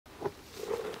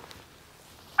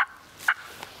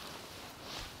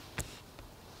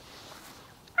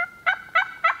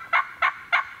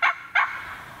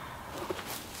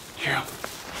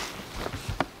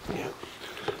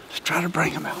try to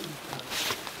bring him out.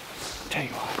 Tell you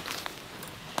what.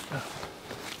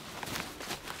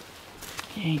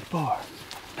 He ain't far.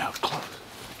 Now it's close.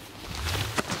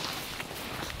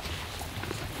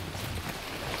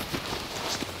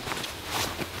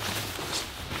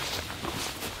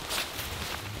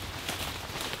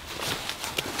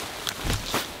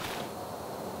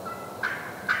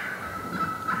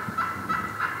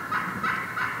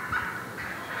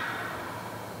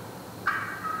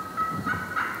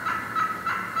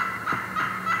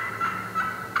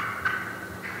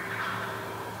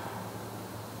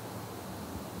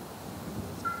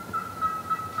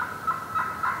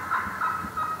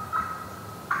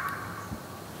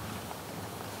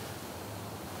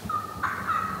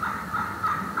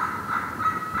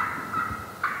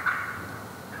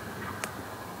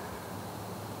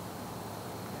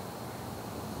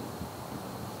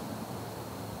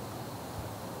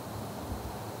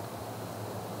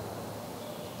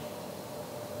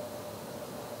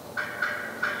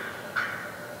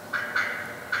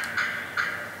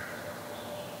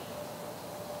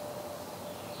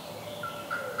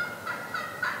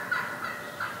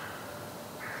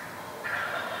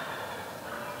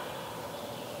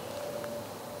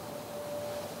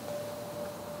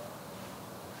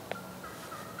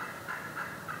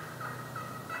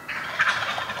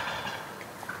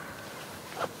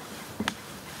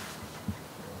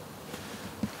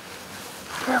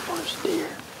 Careful, there's deer.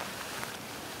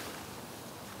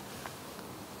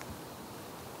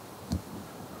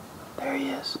 There he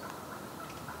is.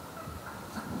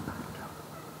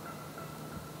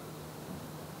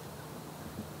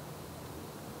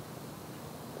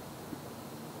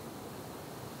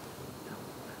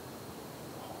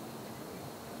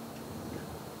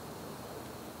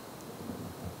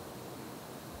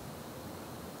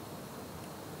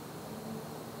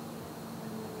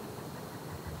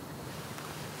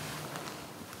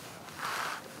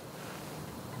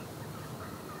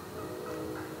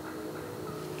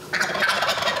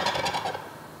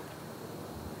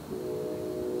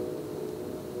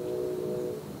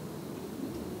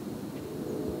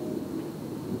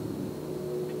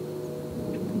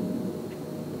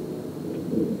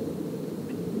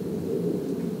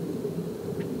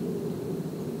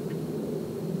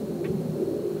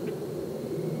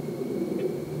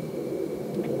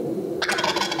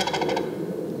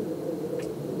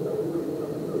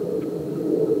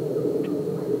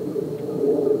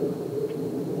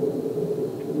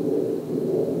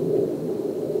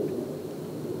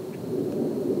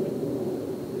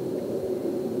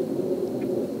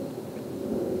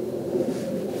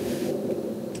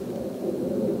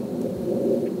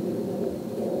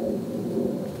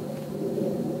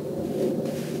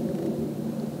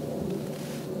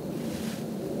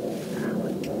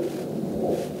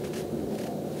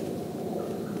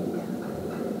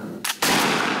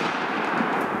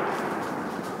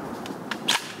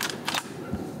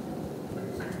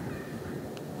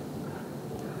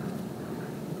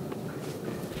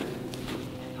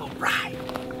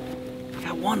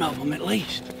 One of them at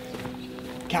least.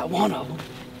 Got one of them.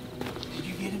 Did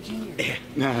you get him, Junior?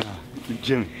 No,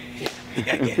 Jimmy.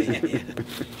 Yeah.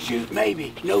 Shoot,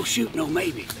 maybe. No shoot, no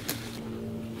maybe.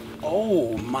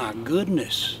 Oh, my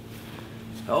goodness.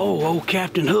 Oh, old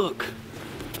Captain Hook.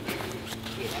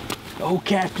 Old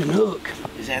Captain Hook.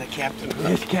 Is that a Captain Hook?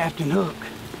 That's Captain Hook.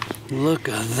 Look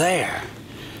there.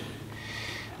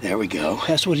 There we go.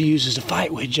 That's what he uses to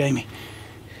fight with, Jamie.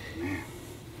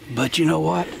 But you know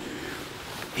what?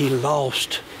 He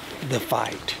lost the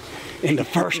fight in the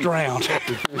first round. As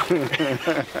good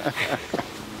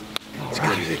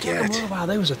as it gets. Wow,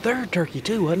 there was a third turkey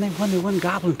too, wasn't there? Wasn't there one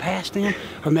gobbling past them?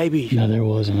 Or maybe... No, there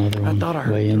was another one. I thought I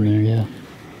heard way in there, yeah.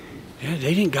 Yeah,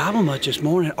 they didn't gobble much this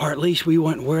morning, or at least we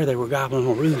weren't where they were gobbling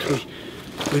on roofs.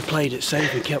 We played it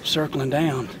safe and kept circling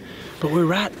down. But we're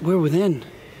within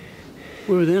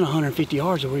 150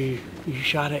 yards of where you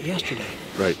shot at yesterday.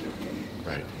 Right.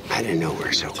 Right. I didn't know we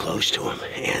were so close to them,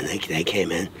 and they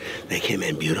came in. They came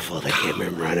in beautiful. They came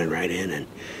in running right in,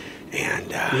 and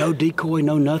no decoy,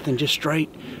 no nothing, just straight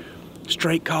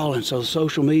calling. So the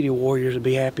social media warriors would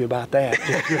be happy about that.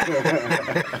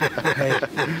 Hey,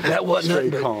 that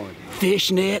wasn't nothing but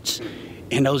fishnets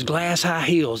and those glass high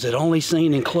heels that only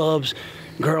seen in clubs.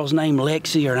 Girls named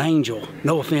Lexi or Angel.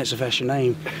 No offense if that's your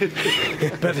name.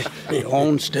 But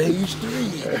on stage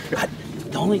 3.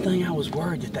 The only thing I was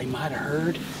worried that they might have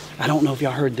heard, I don't know if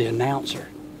y'all heard the announcer.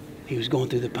 He was going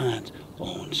through the pines.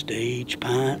 On stage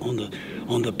pine,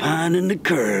 on the pine and the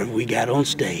curve, we got on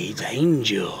stage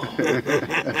Angel. And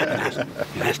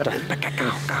I started,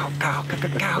 cow.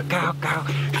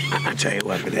 I tell you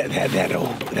what,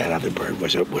 that other bird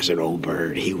was an old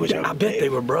bird. He was. I bet they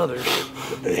were brothers.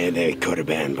 They could have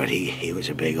been, but he was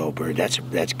a big old bird.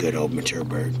 That's good old mature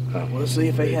bird. We'll see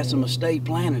if they had some estate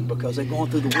planning because they're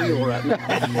going through the wheel right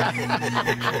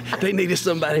now. They needed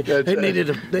somebody. They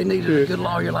needed a good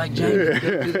lawyer like Jamie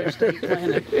to do their estate planning.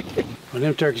 When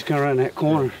them turkeys come around that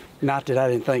corner, not that I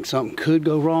didn't think something could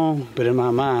go wrong, but in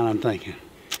my mind I'm thinking,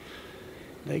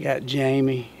 they got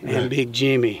Jamie and Big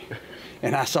Jimmy,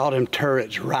 and I saw them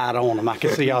turrets right on them. I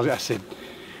could see all. I said,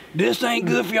 this ain't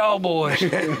good for y'all boys.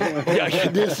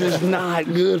 This is not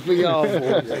good for y'all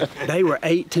boys. They were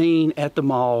 18 at the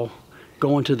mall,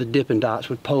 going to the Dippin' Dots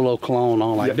with Polo cologne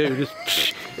on. Like, dude,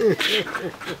 this.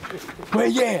 Where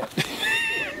you at?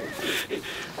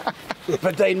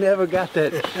 But they never got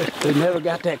that. They never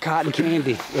got that cotton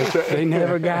candy. They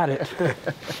never got it.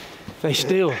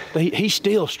 He's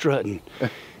still strutting.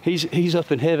 He's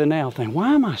up in heaven now thinking,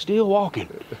 why am I still walking?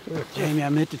 Jamie, I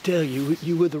meant to tell you,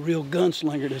 you were the real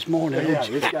gunslinger this morning.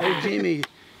 Oh,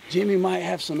 Jimmy might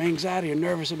have some anxiety or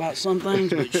nervous about some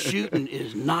things, but shooting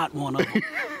is not one of them.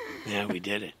 Yeah, we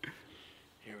did it.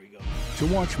 Here we go. To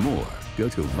watch more, go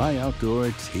to My Outdoor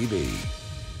TV.